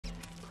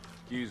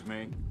Excuse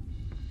me.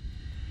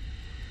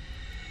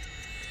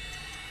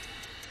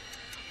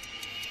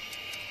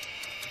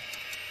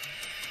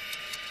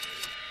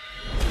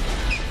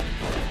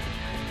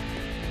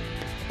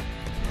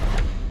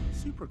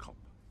 Super cop.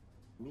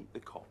 Meet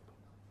the cop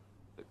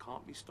that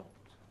can't be stopped.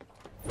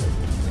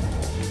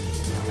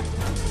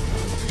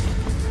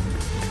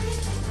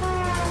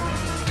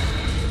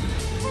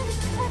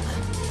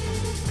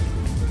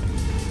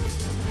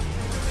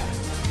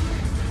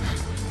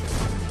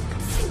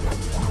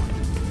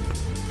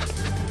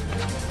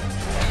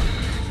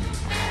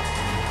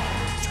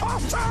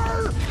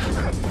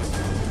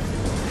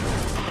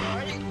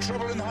 Right,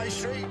 trouble in the High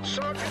Street.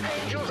 Sergeant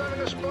Angel's having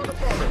a spot of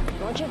bother.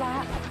 Roger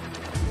that.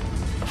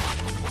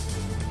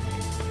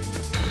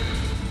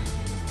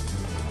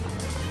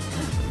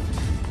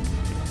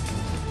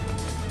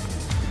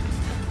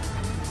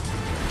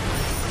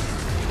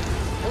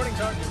 Morning,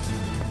 Sergeant.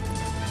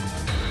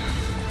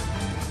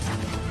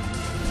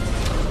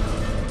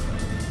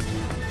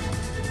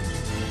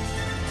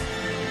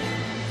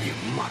 You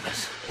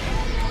mothers.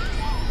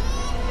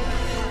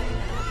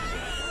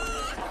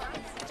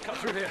 Let's cut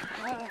through here.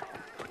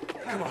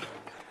 Come on.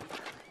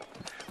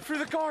 Through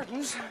the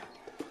gardens.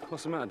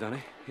 What's the matter,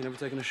 Danny? You never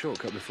taken a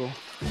shortcut before?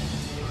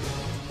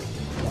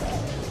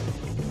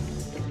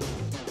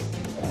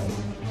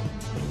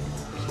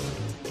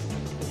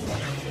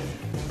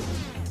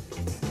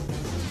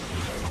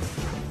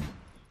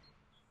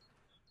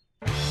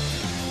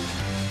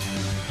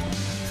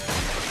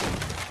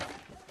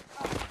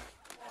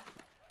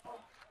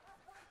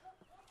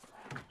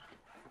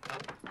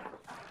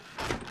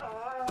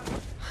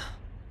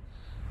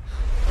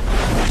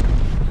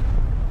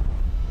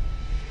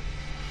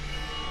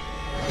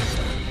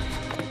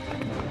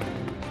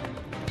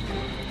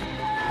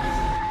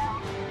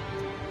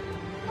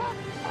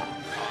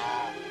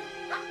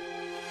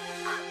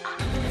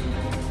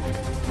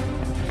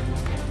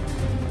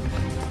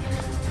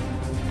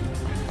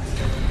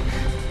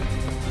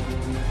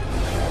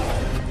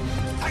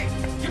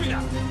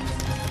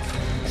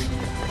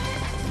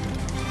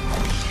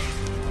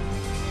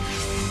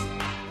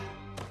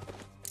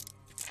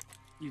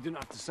 You didn't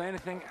have to say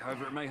anything,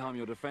 however it may harm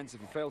your defence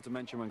if you fail to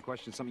mention when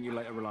questioned something you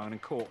later rely on in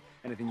court.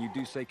 Anything you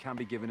do say can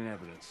be given in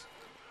evidence.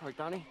 Right,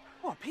 Danny.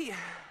 What, Peter?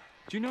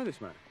 Do you know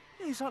this man?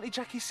 Yeah, he's Auntie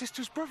Jackie's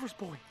sister's brother's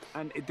boy.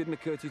 And it didn't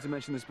occur to you to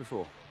mention this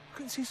before? I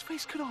couldn't see his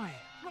face, could I?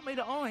 I'm not made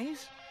of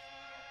eyes.